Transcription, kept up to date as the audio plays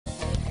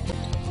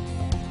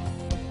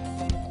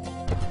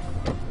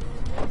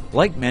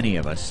Like many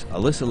of us,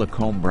 Alyssa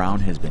Lacomb-Brown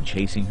has been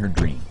chasing her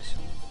dreams.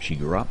 She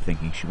grew up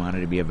thinking she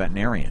wanted to be a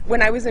veterinarian.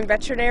 When I was in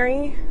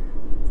veterinary,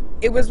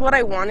 it was what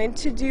I wanted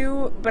to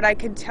do, but I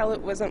could tell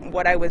it wasn't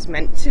what I was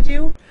meant to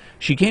do.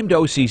 She came to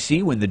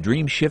OCC when the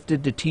dream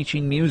shifted to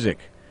teaching music.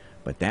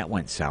 But that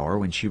went sour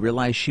when she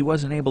realized she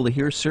wasn't able to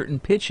hear certain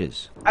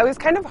pitches. I was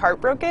kind of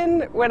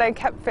heartbroken when I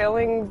kept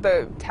failing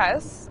the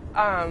tests.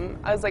 I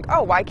was like,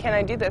 oh, why can't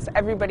I do this?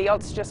 Everybody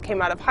else just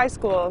came out of high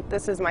school.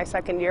 This is my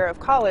second year of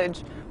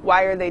college.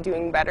 Why are they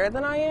doing better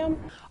than I am?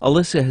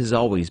 Alyssa has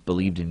always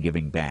believed in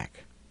giving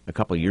back. A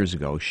couple years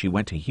ago, she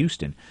went to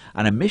Houston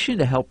on a mission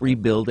to help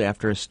rebuild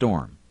after a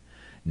storm.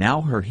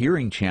 Now her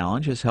hearing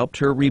challenge has helped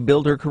her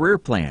rebuild her career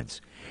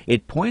plans.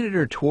 It pointed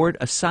her toward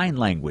a sign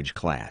language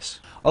class.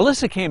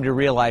 Alyssa came to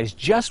realize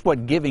just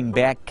what giving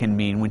back can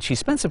mean when she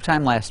spent some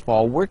time last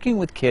fall working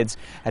with kids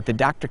at the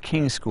Dr.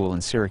 King School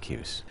in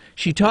Syracuse.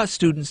 She taught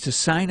students to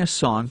sign a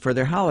song for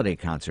their holiday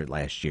concert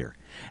last year.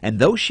 And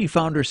though she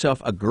found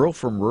herself a girl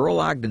from rural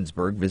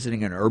Ogdensburg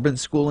visiting an urban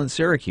school in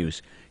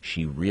Syracuse,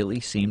 she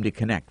really seemed to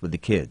connect with the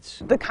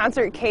kids. The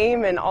concert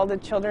came and all the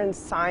children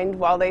signed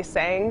while they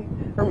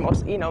sang, or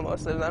most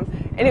of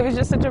them. And it was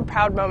just such a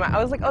proud moment.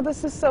 I was like, oh,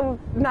 this is so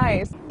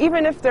nice.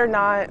 Even if they're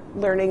not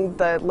learning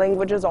the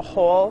language as a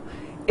whole,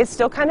 it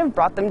still kind of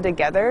brought them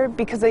together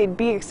because they'd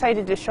be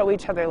excited to show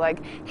each other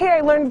like, hey,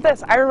 I learned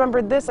this, I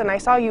remembered this, and I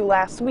saw you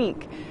last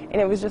week.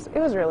 And it was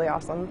really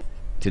awesome.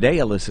 Today,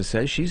 Alyssa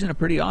says she's in a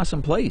pretty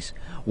awesome place.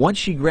 Once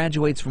she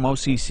graduates from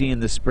OCC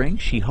in the spring,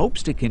 she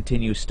hopes to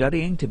continue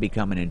studying to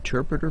become an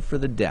interpreter for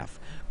the deaf,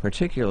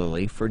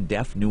 particularly for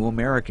deaf New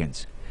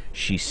Americans.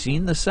 She's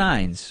seen the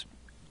signs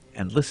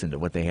and listened to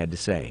what they had to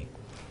say.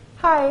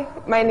 Hi,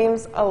 my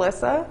name's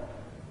Alyssa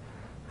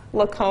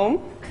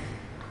Lacomb.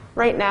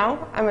 Right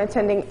now, I'm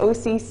attending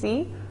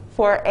OCC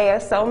for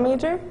ASL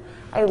major.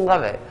 I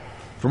love it.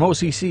 From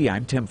OCC,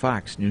 I'm Tim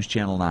Fox, News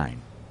Channel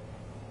 9.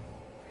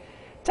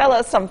 Tell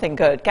us something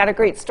good. Got a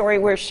great story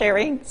worth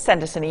sharing?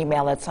 Send us an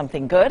email at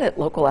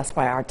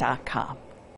somethinggood@localsyr.com.